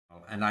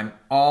and I'm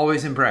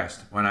always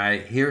impressed when I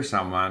hear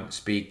someone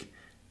speak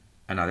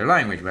another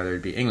language, whether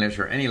it be English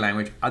or any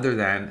language other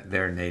than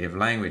their native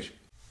language.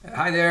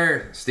 Hi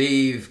there,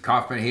 Steve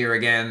Kaufman here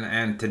again,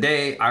 and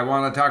today I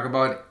want to talk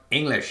about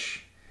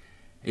English.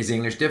 Is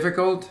English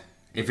difficult?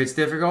 If it's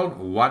difficult,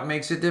 what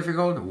makes it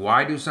difficult?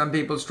 Why do some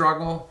people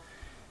struggle?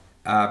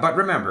 But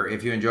remember,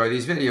 if you enjoy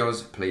these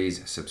videos,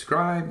 please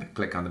subscribe,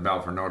 click on the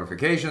bell for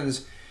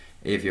notifications.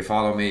 If you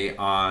follow me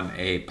on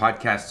a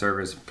podcast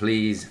service,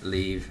 please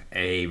leave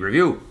a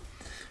review.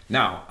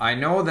 Now, I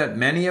know that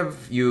many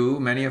of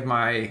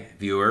my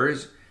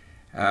viewers,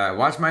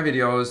 watch my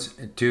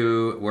videos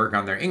to work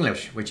on their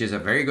English, which is a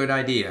very good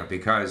idea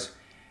because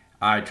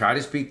I try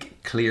to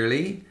speak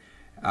clearly.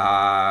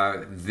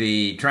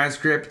 The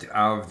transcript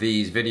of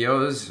these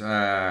videos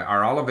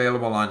are all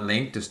available on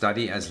link to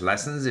study as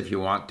lessons if you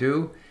want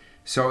to.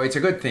 So it's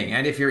a good thing.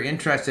 And if you're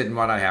interested in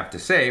what I have to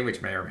say,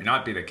 which may or may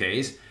not be the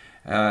case,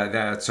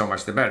 that's so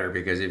much the better,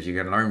 because if you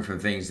can learn from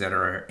things that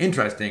are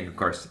interesting, of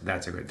course,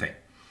 that's a good thing.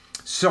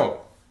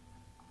 So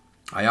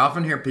I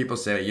often hear people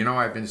say, you know,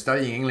 I've been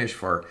studying English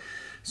for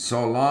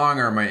so long,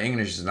 or my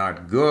English is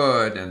not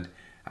good and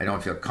I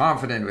don't feel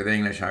confident with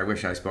English. I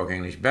wish I spoke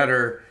English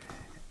better.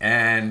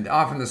 And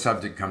often the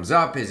subject comes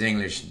up, is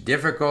English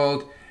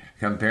difficult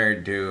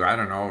compared to, I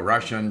don't know,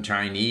 Russian,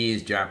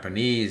 Chinese,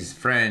 Japanese,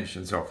 French,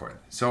 and so forth.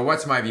 So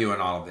what's my view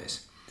on all of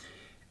this?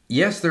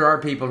 Yes, there are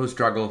people who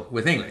struggle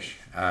with English.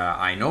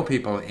 I know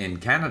people in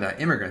Canada,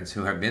 immigrants,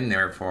 who have been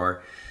there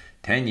for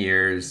 10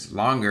 years,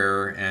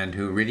 longer, and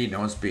who really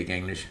don't speak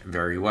English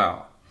very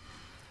well.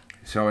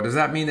 So does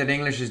that mean that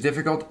English is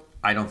difficult?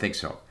 I don't think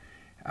so.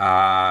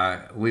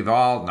 Not we've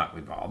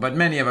all, but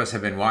many of us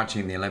have been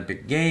watching the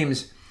Olympic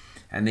Games,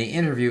 and they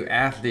interview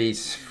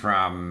athletes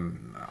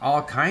from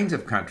all kinds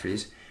of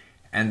countries,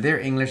 and their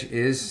English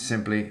is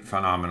simply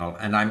phenomenal.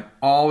 And I'm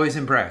always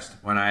impressed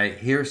when I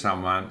hear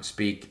someone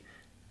speak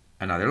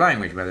another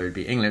language, whether it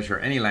be English or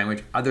any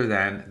language other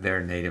than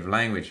their native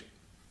language.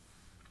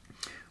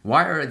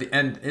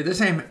 And the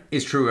same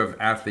is true of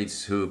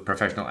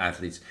professional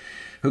athletes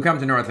who come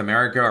to North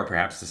America, or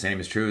perhaps the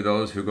same is true of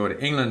those who go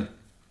to England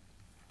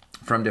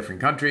from different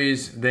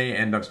countries. They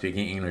end up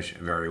speaking English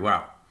very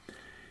well.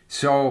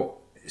 So,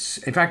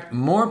 in fact,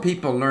 more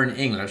people learn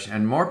English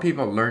and more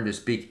people learn to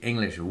speak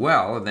English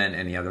well than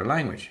any other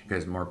language,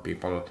 because more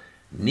people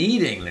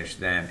need English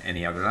than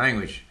any other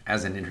language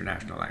as an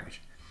international language.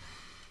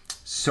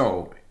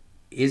 So,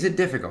 is it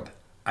difficult?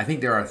 I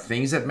think there are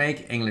things that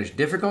make English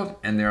difficult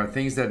and there are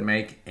things that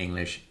make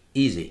English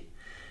easy.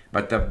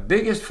 But the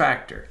biggest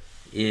factor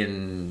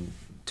in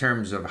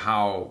terms of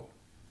how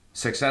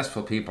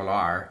successful people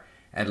are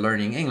at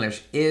learning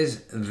English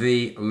is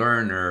the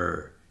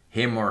learner,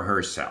 him or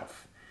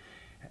herself.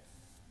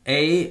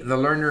 The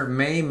learner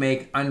may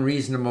make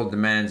unreasonable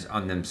demands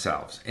on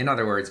themselves. In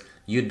other words,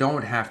 you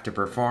don't have to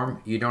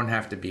perform, you don't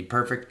have to be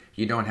perfect,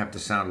 you don't have to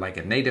sound like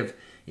a native.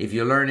 If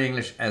you learn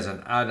English as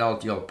an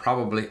adult, you'll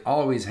probably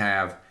always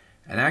have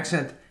an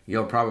accent,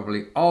 you'll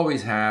probably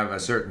always have a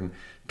certain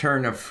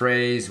turn of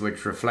phrase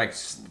which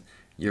reflects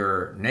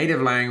your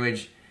native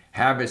language,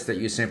 habits that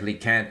you simply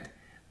can't,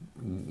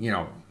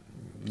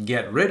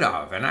 get rid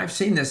of. And I've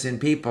seen this in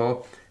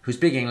people who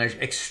speak English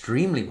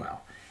extremely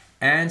well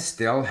and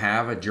still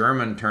have a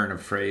German turn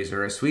of phrase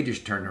or a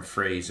Swedish turn of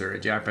phrase or a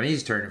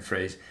Japanese turn of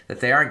phrase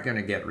that they aren't going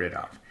to get rid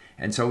of.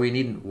 And so we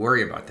needn't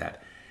worry about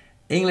that.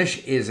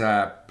 English is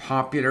a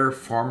popular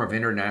form of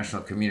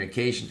international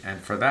communication,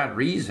 and for that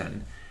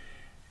reason,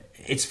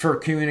 it's for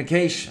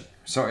communication.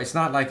 So it's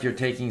not like you're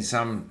taking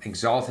some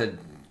exalted,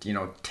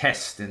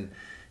 test in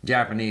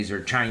Japanese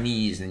or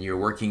Chinese and you're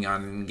working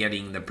on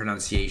getting the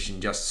pronunciation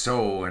just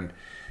so, and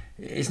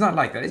it's not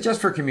like that. It's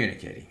just for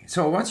communicating.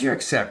 So once you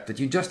accept that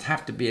you just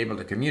have to be able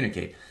to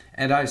communicate,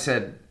 and I've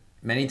said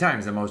many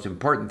times the most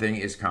important thing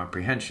is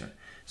comprehension.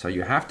 So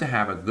you have to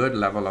have a good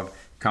level of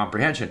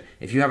comprehension.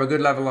 If you have a good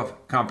level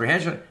of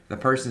comprehension, the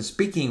person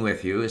speaking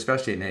with you,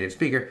 especially a native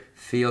speaker,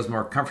 feels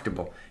more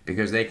comfortable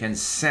because they can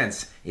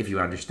sense if you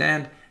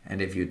understand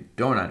and if you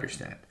don't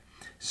understand.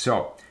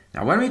 So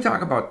now when we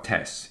talk about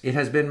tests, it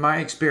has been my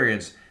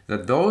experience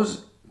that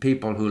those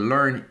people who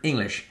learn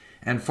English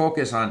and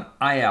focus on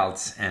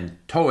IELTS and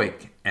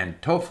TOEIC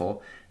and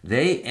TOEFL,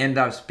 they end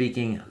up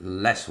speaking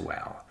less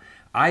well.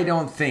 I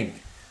don't think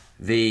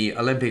the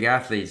Olympic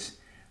athletes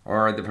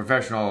or the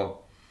professional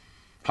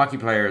hockey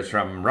players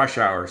from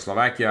Russia or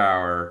Slovakia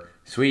or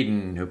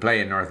Sweden who play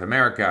in North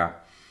America,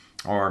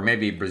 or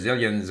maybe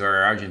Brazilians or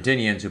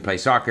Argentinians who play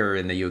soccer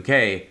in the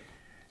UK,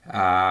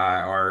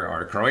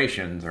 or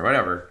Croatians or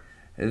whatever,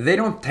 they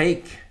don't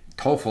take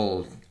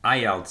TOEFL,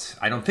 IELTS.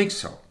 I don't think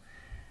so.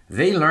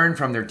 They learn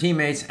from their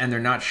teammates and they're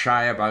not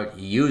shy about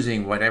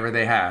using whatever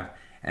they have.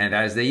 And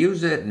as they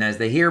use it and as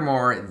they hear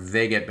more,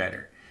 they get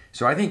better.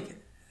 So I think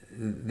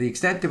the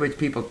extent to which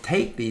people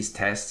take these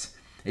tests,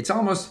 it's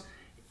almost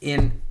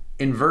in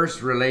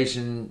inverse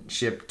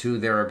relationship to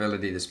their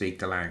ability to speak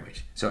the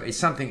language. So it's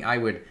something I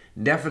would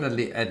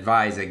definitely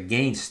advise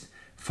against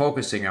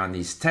focusing on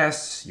these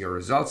tests, your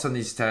results on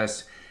these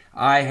tests.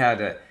 I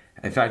had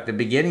In fact, the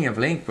beginning of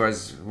Link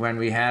was when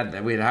we had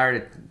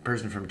hired a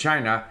person from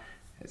China.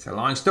 It's a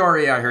long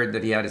story. I heard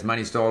that he had his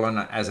money stolen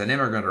as an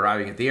immigrant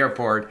arriving at the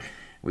airport.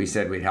 We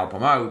said we'd help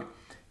him out,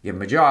 give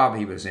him a job.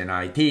 He was in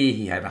IT.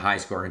 He had a high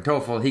score in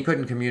TOEFL. He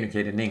couldn't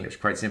communicate in English,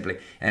 quite simply.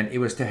 And it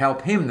was to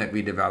help him that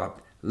we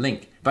developed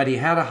Link. But he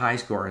had a high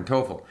score in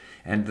TOEFL.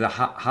 And the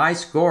high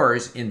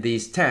scores in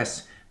these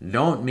tests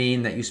don't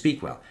mean that you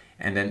speak well.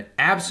 And an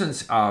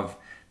absence of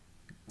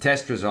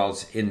test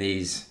results in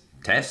these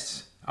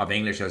tests of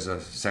English as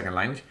a second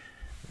language,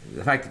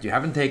 the fact that you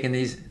haven't taken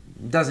these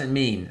doesn't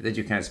mean that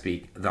you can't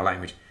speak the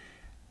language.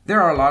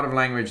 There are a lot of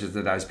languages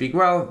that I speak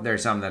well. There are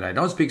some that I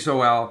don't speak so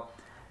well.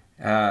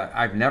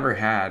 I've never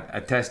had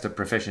a test of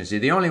proficiency.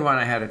 The only one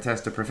I had a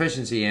test of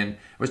proficiency in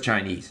was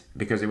Chinese,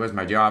 because it was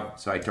my job.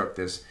 So I took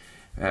this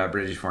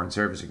British Foreign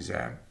Service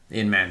exam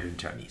in Mandarin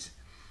Chinese.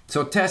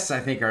 So tests,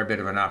 I think, are a bit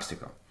of an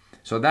obstacle.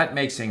 So that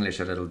makes English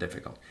a little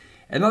difficult.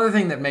 Another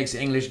thing that makes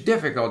English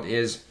difficult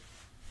is,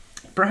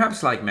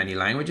 perhaps like many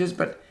languages,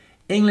 but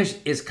English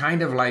is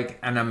kind of like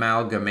an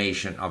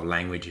amalgamation of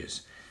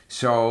languages.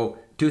 So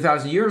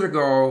 2,000 years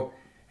ago,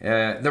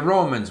 the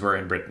Romans were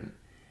in Britain,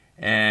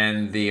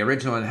 and the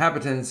original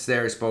inhabitants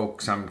there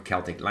spoke some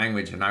Celtic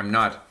language. And I'm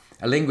not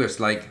a linguist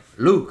like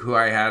Luke, who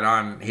I had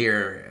on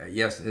here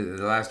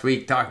last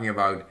week, talking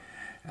about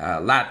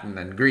Latin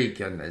and Greek,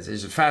 and it's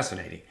just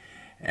fascinating.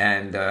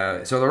 And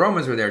so the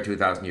Romans were there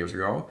 2,000 years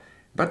ago,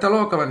 but the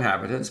local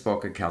inhabitants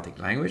spoke a Celtic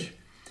language.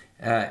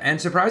 And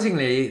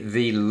surprisingly,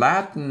 the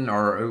Latin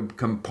or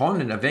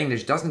component of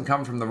English doesn't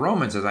come from the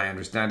Romans, as I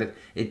understand it.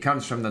 It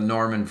comes from the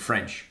Norman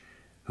French,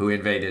 who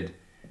invaded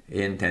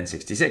in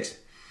 1066.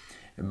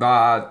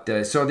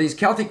 But so these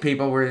Celtic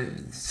people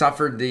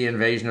suffered the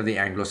invasion of the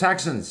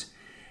Anglo-Saxons,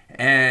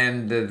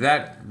 and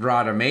that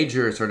brought a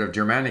major sort of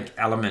Germanic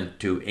element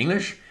to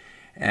English.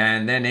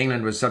 And then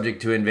England was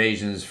subject to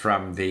invasions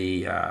from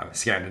the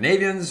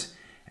Scandinavians,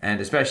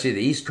 and especially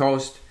the East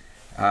Coast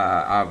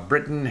of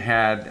Britain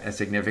had a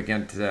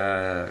significant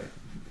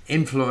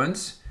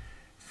influence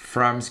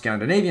from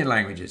Scandinavian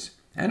languages.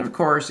 And of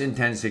course, in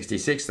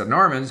 1066, the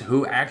Normans,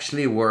 who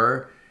actually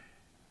were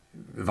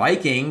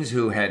Vikings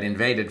who had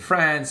invaded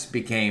France,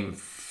 became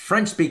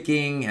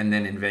French-speaking and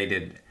then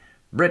invaded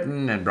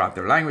Britain and brought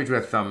their language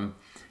with them.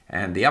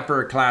 And the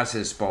upper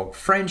classes spoke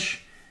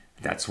French.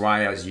 That's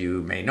why, as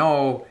you may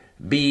know,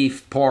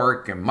 beef,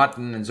 pork, and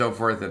mutton and so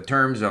forth, the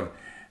terms of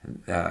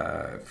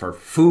for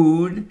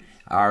food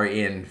are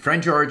in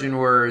French origin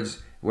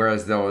words,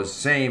 whereas those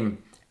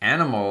same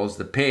animals,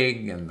 the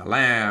pig and the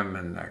lamb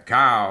and the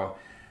cow,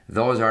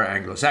 those are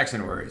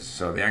Anglo-Saxon words.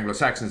 So the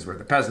Anglo-Saxons were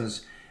the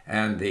peasants,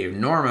 and the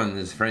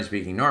Normans,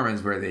 French-speaking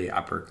Normans, were the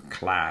upper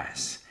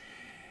class.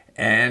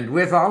 And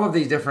with all of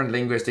these different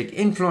linguistic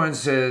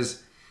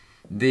influences,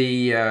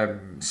 the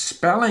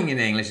spelling in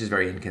English is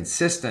very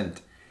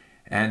inconsistent,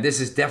 and this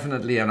is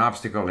definitely an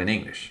obstacle in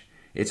English.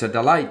 It's a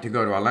delight to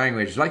go to a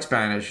language like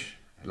Spanish,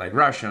 like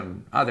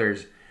Russian,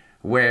 others,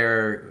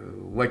 where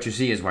what you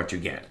see is what you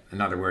get. In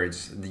other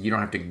words, you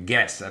don't have to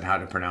guess at how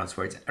to pronounce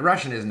words.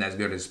 Russian isn't as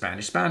good as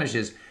Spanish. Spanish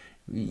is,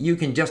 you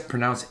can just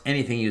pronounce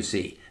anything you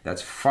see.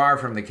 That's far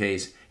from the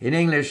case. In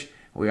English,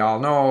 we all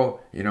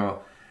know,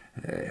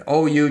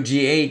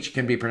 O-U-G-H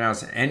can be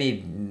pronounced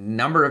any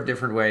number of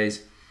different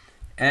ways.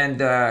 And,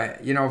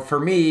 for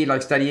me,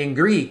 like studying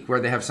Greek,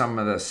 where they have some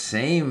of the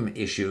same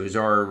issues,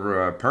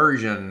 or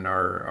Persian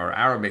or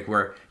Arabic,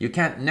 where you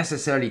can't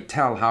necessarily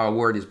tell how a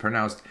word is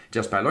pronounced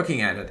just by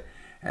looking at it,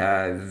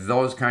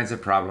 those kinds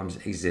of problems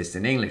exist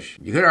in English.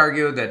 You could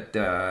argue that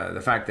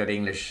the fact that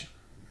English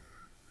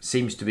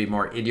seems to be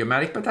more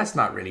idiomatic, but that's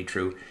not really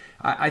true.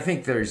 I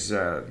think there's,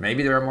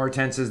 maybe there are more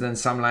tenses than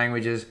some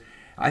languages.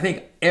 I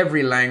think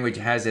every language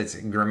has its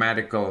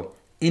grammatical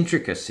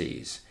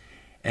intricacies.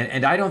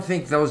 And I don't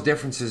think those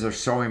differences are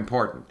so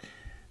important.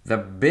 The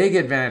big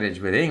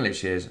advantage with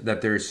English is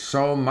that there's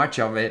so much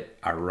of it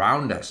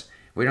around us.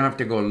 We don't have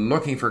to go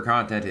looking for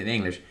content in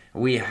English.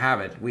 We have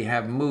it. We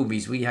have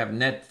movies. We have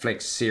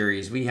Netflix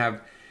series. We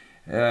have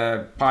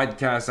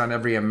podcasts on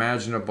every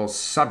imaginable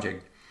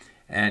subject.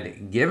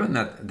 And given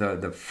that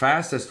the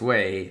fastest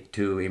way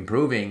to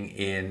improving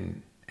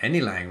in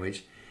any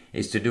language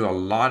is to do a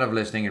lot of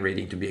listening and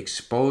reading, to be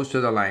exposed to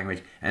the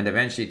language, and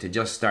eventually to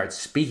just start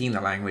speaking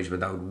the language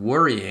without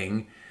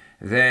worrying,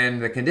 then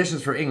the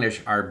conditions for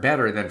English are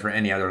better than for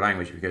any other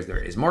language, because there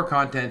is more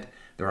content,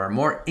 there are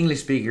more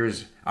English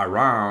speakers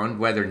around,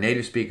 whether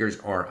native speakers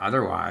or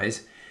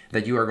otherwise,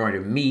 that you are going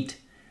to meet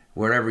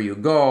wherever you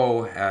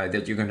go,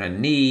 that you're going to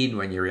need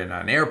when you're in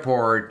an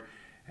airport,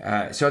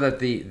 so that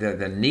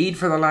the need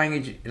for the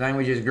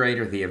language is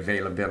greater, the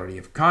availability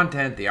of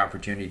content, the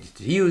opportunity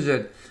to use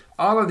it.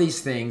 All of these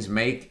things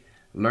make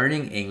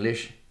learning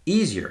English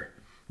easier.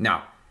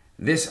 Now,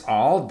 this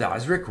all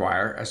does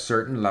require a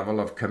certain level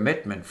of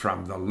commitment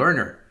from the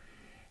learner.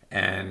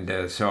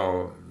 And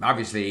so,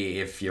 obviously,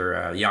 if you're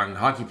a young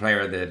hockey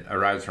player that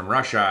arrives from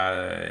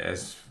Russia,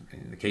 as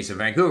in the case of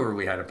Vancouver,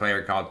 we had a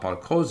player called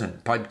Pud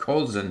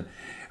Colson,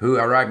 who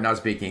arrived not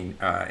speaking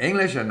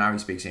English, and now he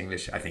speaks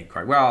English, I think,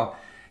 quite well.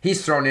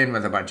 He's thrown in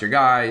with a bunch of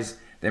guys.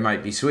 They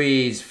might be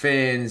Swedes,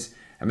 Finns,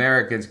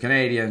 Americans,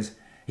 Canadians.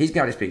 He's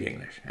got to speak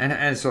English.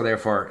 And so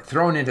therefore,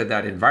 thrown into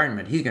that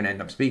environment, he's going to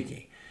end up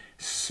speaking.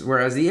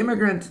 Whereas the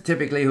immigrant,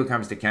 typically, who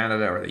comes to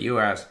Canada or the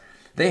US,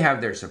 they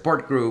have their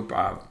support group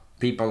of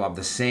people of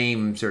the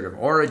same sort of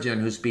origin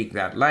who speak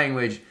that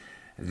language.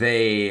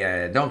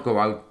 They don't go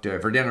out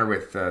for dinner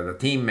with the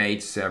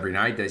teammates every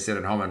night. They sit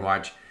at home and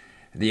watch,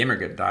 the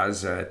immigrant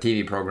does,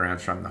 TV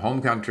programs from the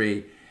home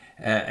country.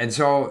 And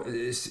so,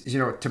 you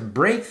know, to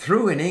break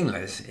through in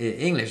English,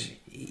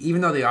 even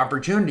though the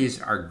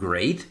opportunities are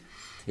great,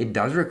 it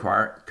does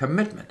require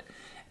commitment.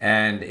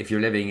 And if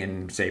you're living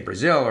in, say,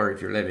 Brazil, or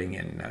if you're living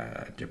in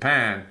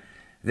Japan,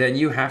 then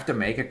you have to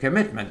make a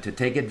commitment to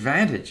take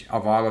advantage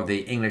of all of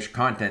the English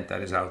content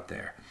that is out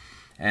there.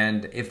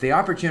 And if the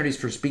opportunities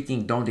for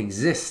speaking don't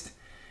exist,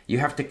 you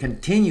have to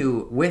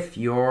continue with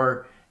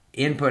your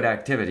input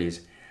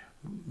activities,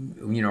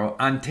 you know,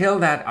 until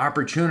that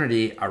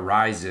opportunity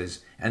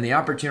arises, and the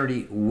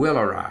opportunity will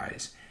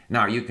arise.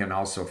 Now, you can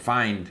also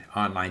find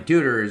online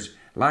tutors,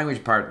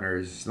 language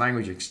partners,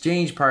 language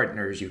exchange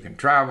partners, you can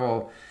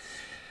travel.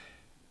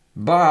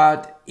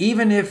 But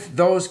even if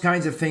those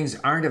kinds of things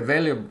aren't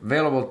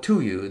available to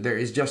you, there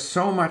is just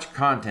so much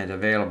content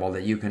available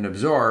that you can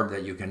absorb,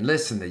 that you can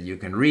listen, that you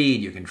can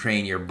read, you can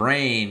train your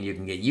brain, you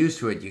can get used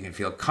to it, you can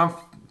feel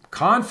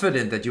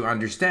confident that you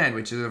understand,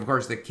 which is, of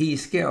course, the key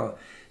skill,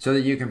 so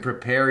that you can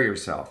prepare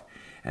yourself.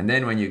 And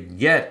then when you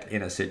get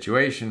in a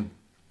situation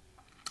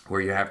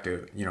where you have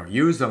to, you know,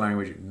 use the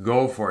language,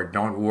 go for it.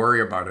 Don't worry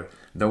about it.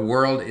 The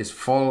world is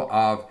full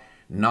of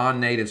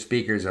non-native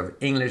speakers of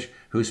English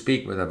who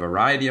speak with a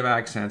variety of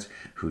accents,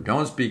 who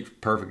don't speak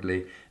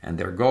perfectly, and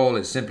their goal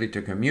is simply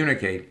to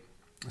communicate.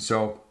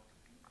 So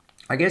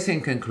I guess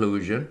in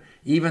conclusion,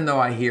 even though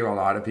I hear a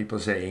lot of people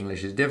say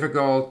English is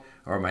difficult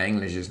or my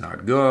English is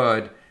not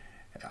good,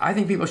 I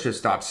think people should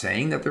stop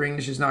saying that their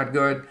English is not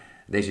good.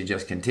 They should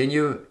just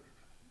continue,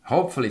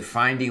 hopefully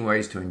finding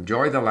ways to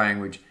enjoy the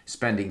language,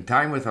 spending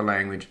time with the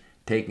language,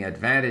 taking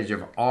advantage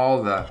of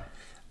all the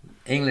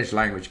English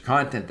language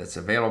content that's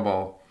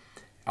available,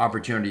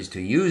 opportunities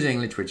to use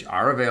English which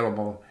are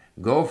available,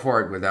 go for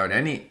it without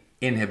any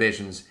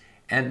inhibitions,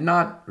 and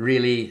not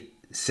really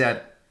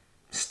set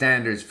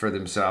standards for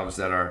themselves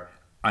that are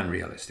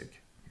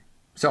unrealistic.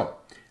 So,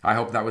 I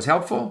hope that was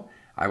helpful.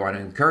 I want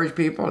to encourage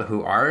people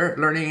who are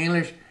learning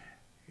English,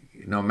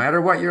 no matter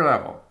what your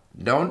level,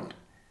 don't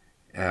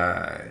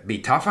be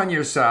tough on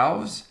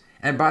yourselves,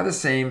 and by the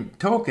same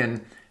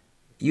token,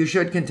 you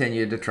should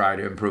continue to try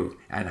to improve.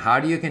 And how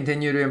do you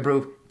continue to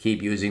improve?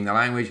 Keep using the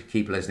language,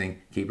 keep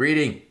listening, keep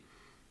reading.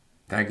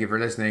 Thank you for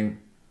listening.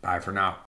 Bye for now.